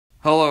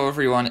Hello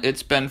everyone,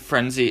 it's Ben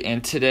Frenzy,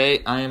 and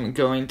today I am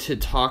going to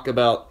talk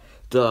about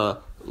the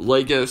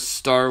LEGO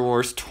Star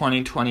Wars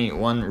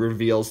 2021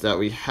 reveals that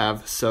we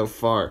have so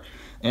far.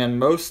 And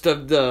most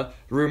of the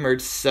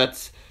rumored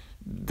sets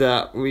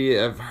that we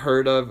have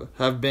heard of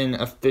have been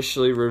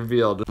officially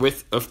revealed,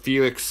 with a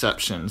few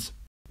exceptions.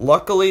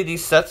 Luckily,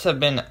 these sets have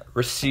been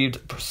received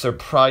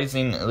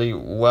surprisingly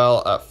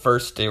well. At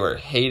first, they were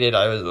hated.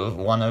 I was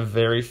one of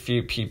very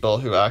few people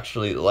who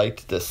actually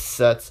liked the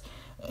sets,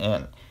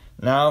 and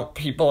now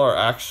people are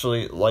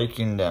actually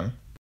liking them.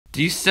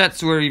 These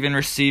sets were even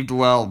received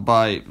well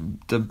by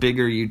the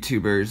bigger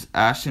YouTubers.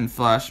 Ash and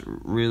Flash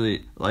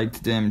really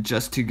liked them.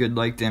 Just Too Good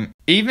liked them.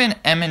 Even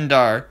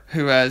Emendar,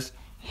 who has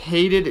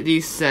hated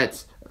these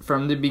sets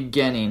from the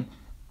beginning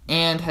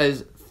and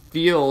has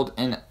fueled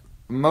and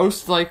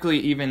most likely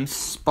even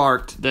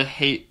sparked the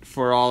hate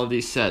for all of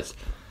these sets,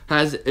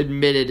 has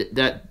admitted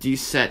that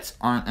these sets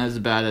aren't as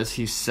bad as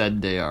he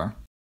said they are.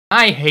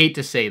 I hate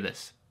to say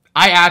this.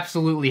 I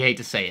absolutely hate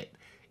to say it.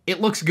 It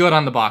looks good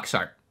on the box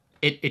art.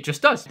 It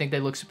just does. I think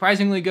they look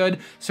surprisingly good,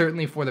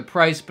 certainly for the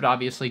price, but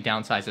obviously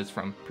downsizes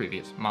from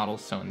previous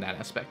models, so in that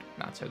aspect,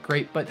 not so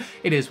great, but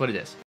it is what it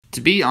is. To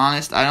be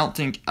honest, I don't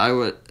think I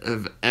would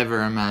have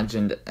ever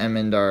imagined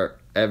Emendar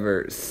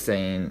ever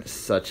saying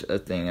such a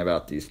thing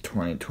about these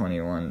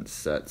 2021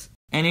 sets.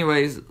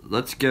 Anyways,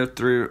 let's go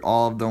through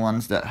all of the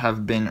ones that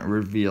have been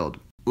revealed.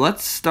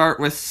 Let's start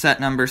with set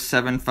number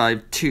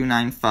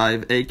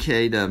 75295,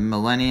 aka the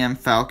Millennium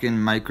Falcon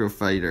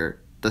Microfighter,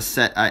 the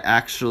set I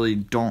actually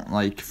don't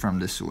like from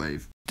this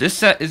wave. This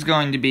set is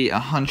going to be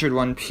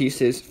 101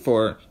 pieces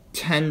for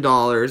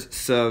 $10,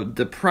 so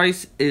the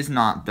price is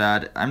not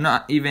bad. I'm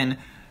not even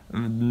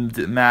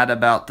mad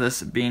about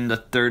this being the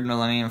third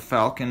Millennium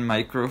Falcon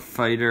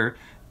Microfighter,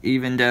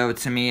 even though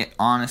to me it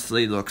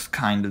honestly looks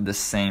kind of the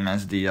same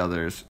as the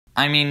others.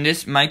 I mean,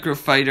 this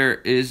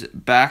Microfighter is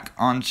back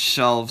on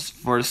shelves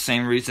for the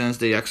same reason as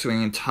the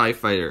X-Wing and TIE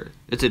Fighter.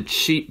 It's a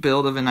cheap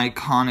build of an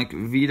iconic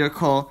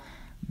vehicle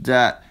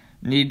that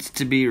needs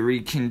to be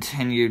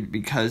recontinued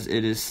because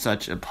it is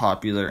such a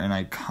popular and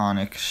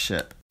iconic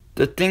ship.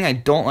 The thing I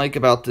don't like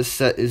about this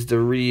set is the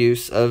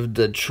reuse of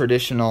the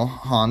traditional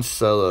Han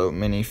Solo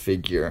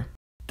minifigure.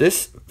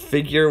 This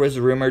figure was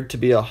rumored to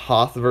be a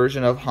Hoth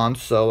version of Han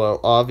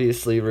Solo.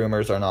 Obviously,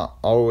 rumors are not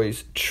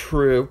always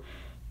true,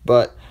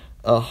 but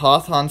a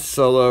Hoth Han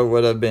Solo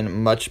would have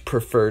been much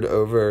preferred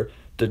over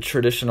the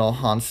traditional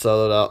Han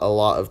Solo that a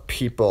lot of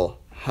people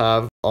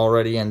have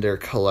already in their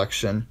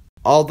collection.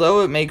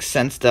 Although it makes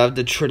sense to have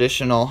the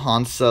traditional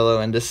Han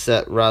Solo in the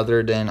set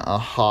rather than a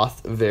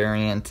Hoth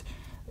variant,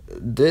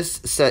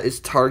 this set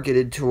is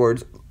targeted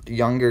towards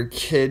younger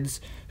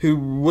kids who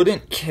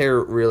wouldn't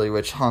care really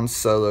which Han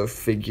Solo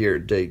figure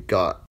they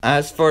got.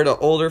 As for the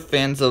older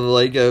fans of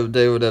LEGO,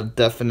 they would have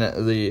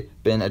definitely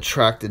been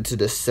attracted to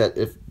this set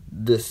if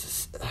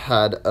this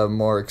had a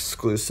more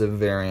exclusive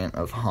variant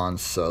of Han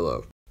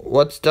Solo.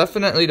 What's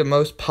definitely the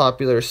most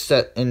popular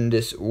set in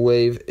this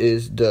wave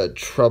is the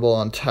Trouble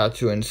on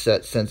Tatooine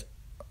set, since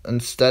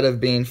instead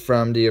of being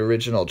from the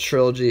original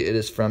trilogy, it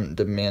is from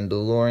The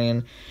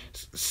Mandalorian.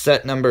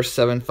 Set number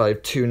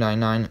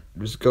 75299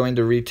 is going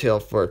to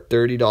retail for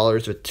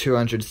 $30 with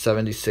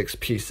 276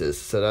 pieces,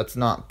 so that's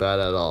not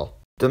bad at all.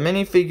 The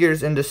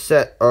minifigures in the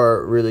set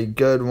are really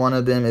good. One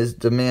of them is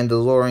The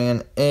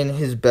Mandalorian in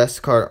his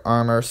Beskar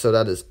armor, so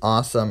that is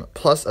awesome.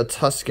 Plus a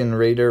Tusken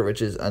Raider,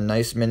 which is a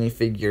nice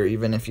minifigure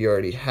even if you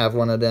already have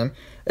one of them.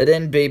 And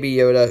then Baby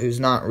Yoda, who's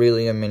not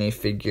really a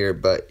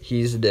minifigure, but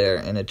he's there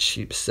in a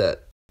cheap set.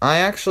 I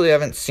actually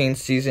haven't seen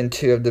season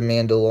 2 of The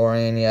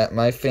Mandalorian yet.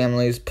 My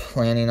family's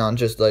planning on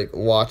just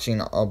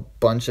watching a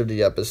bunch of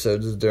the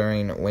episodes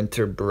during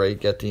winter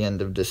break at the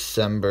end of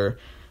December.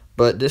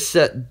 But this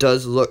set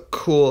does look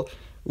cool.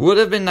 Would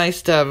have been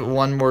nice to have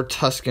one more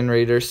Tusken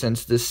Raider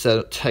since this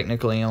set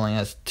technically only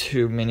has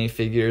 2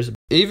 minifigures.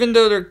 Even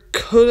though there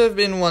could have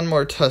been one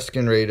more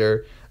Tusken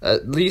Raider,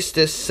 at least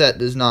this set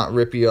does not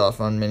rip you off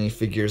on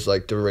minifigures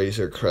like the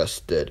Razor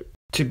Crest did.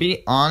 To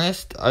be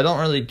honest, I don't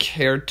really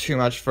care too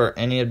much for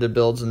any of the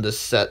builds in this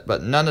set,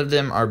 but none of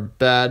them are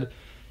bad.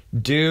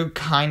 Do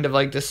kind of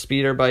like the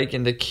speeder bike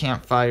and the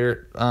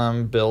campfire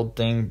build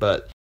thing,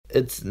 but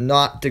it's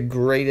not the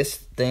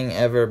greatest thing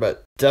ever,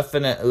 but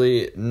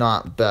definitely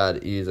not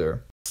bad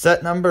either.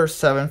 Set number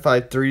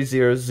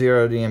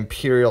 75300, the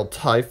Imperial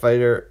TIE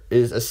Fighter,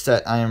 is a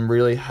set I am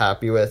really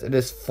happy with. It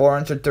is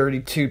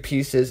 432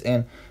 pieces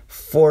and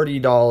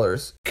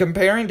 $40.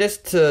 Comparing this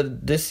to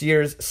this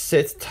year's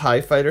Sith TIE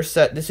Fighter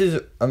set, this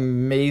is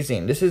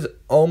amazing. This is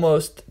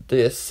almost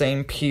the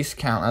same piece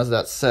count as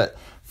that set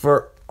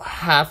for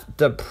half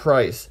the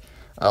price.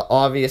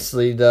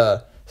 Obviously,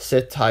 the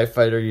Sith TIE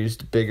Fighter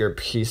used bigger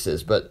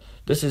pieces, but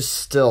this is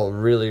still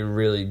really,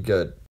 really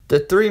good. The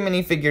 3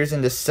 minifigures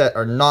in this set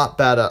are not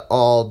bad at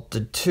all.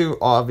 The 2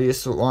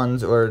 obvious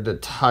ones were the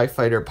TIE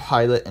Fighter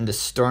pilot and the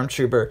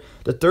Stormtrooper.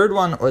 The third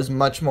one was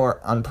much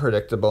more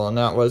unpredictable, and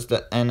that was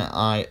the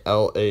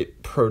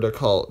NIL-8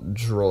 Protocol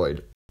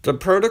Droid. The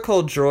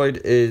Protocol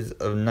Droid is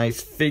a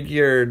nice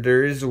figure.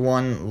 There is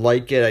one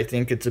like it. I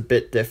think it's a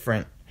bit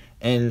different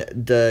in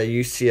the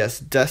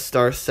UCS Death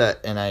Star set,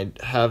 and I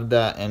have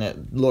that, and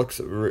it looks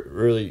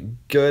really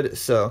good,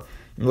 so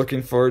I'm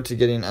looking forward to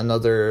getting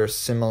another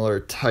similar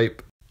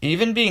type.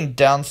 Even being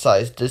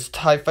downsized, this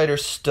TIE Fighter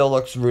still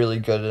looks really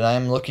good, and I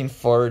am looking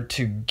forward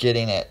to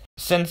getting it.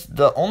 Since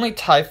the only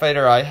TIE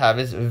Fighter I have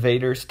is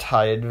Vader's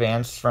TIE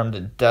Advance from the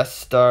Death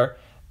Star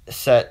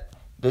set,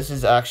 this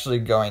is actually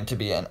going to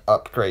be an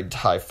upgrade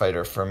TIE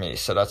Fighter for me,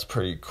 so that's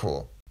pretty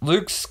cool.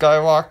 Luke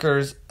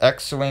Skywalker's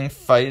X-Wing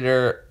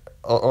Fighter,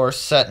 or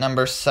set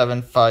number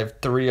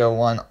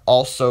 75301,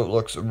 also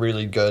looks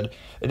really good.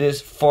 It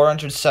is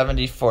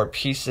 474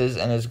 pieces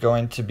and is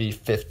going to be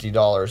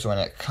 $50 when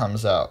it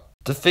comes out.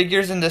 The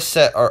figures in this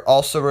set are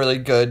also really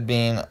good,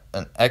 being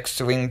an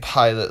X-Wing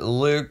pilot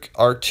Luke,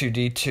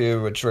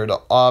 R2-D2, which were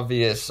the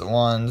obvious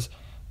ones,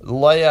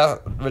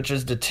 Leia, which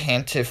is the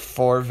Tantive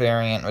 4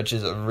 variant, which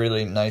is a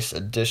really nice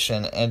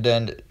addition, and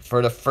then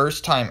for the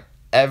first time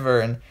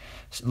ever in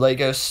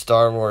LEGO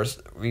Star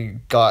Wars, we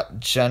got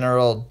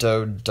General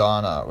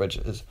Dodonna, which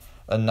is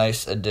a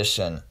nice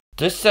addition.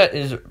 This set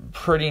is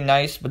pretty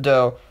nice, but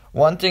though,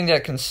 one thing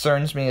that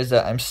concerns me is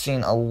that I'm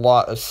seeing a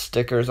lot of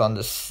stickers on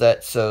this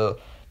set, so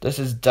this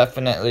is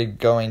definitely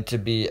going to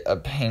be a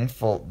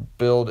painful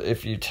build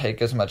if you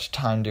take as much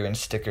time doing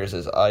stickers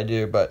as I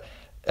do, but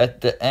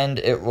at the end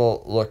it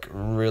will look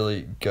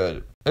really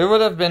good. It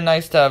would have been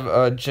nice to have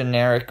a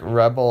generic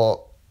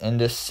Rebel in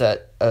this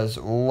set as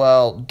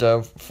well,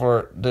 though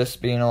for this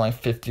being only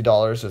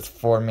 $50 with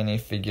 4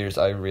 minifigures,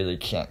 I really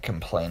can't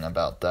complain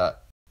about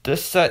that.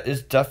 This set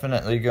is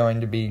definitely going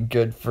to be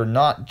good for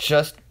not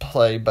just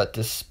play, but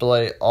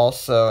display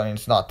also. I mean,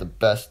 it's not the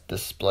best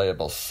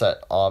displayable set,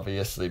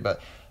 obviously,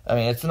 but I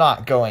mean, it's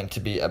not going to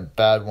be a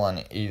bad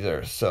one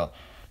either, so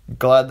I'm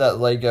glad that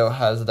LEGO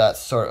has that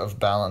sort of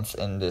balance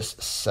in this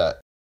set.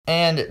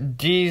 And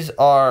these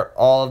are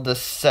all of the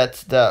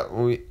sets that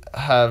we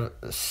have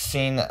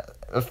seen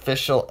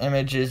official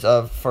images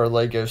of for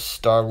LEGO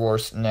Star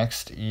Wars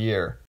next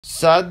year.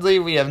 Sadly,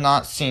 we have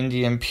not seen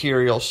the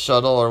Imperial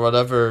Shuttle or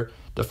whatever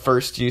the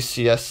first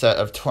UCS set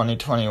of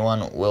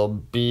 2021 will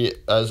be,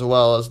 as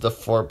well as the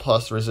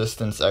 4+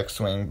 Resistance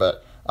X-Wing,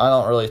 but I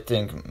don't really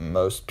think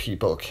most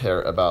people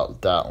care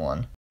about that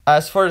one.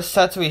 As for the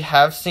sets we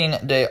have seen,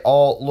 they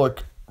all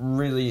look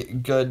really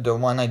good. The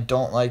one I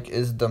don't like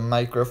is the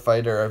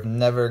Microfighter. I've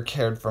never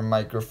cared for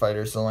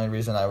Microfighters. The only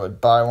reason I would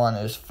buy one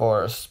is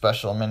for a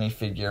special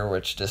minifigure,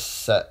 which this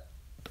set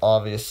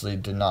obviously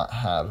did not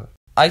have.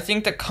 I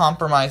think the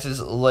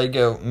compromises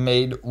LEGO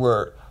made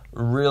were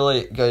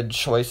really good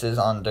choices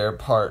on their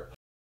part.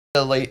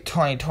 The late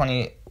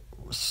 2020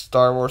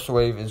 Star Wars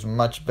wave is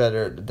much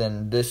better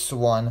than this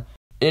one.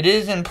 It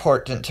is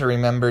important to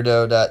remember,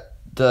 though, that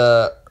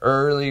the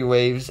early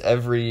waves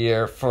every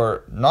year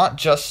for not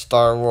just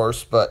Star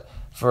Wars, but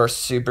for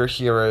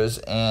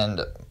superheroes and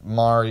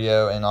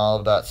Mario and all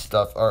of that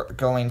stuff are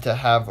going to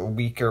have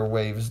weaker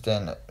waves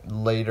than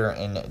later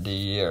in the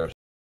year.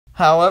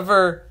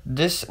 However,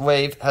 this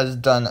wave has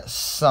done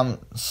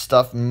some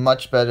stuff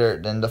much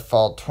better than the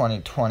fall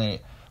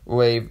 2020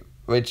 wave,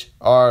 which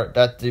are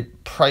that the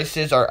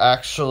prices are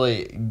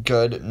actually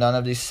good. None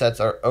of these sets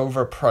are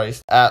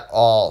overpriced at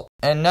all.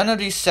 And none of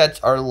these sets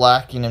are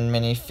lacking in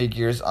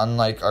minifigures,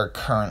 unlike our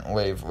current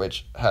wave,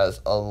 which has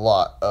a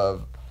lot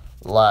of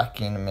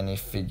lacking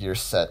minifigure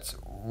sets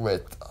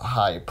with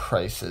high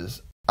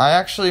prices. I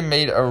actually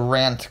made a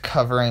rant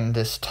covering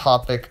this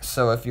topic,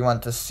 so if you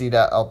want to see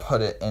that, I'll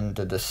put it in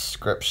the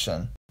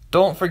description.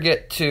 Don't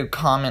forget to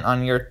comment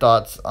on your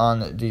thoughts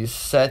on these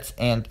sets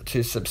and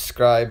to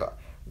subscribe.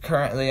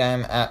 Currently, I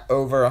am at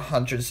over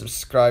 100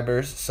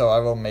 subscribers, so I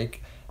will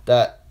make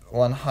that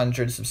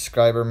 100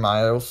 subscriber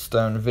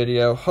milestone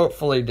video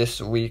hopefully this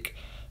week.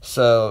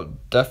 So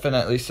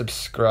definitely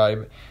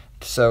subscribe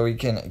so we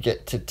can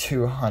get to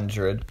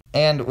 200.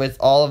 And with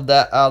all of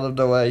that out of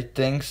the way,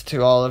 thanks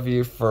to all of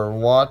you for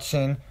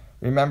watching.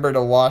 Remember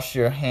to wash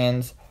your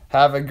hands.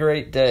 Have a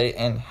great day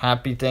and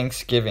happy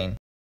Thanksgiving.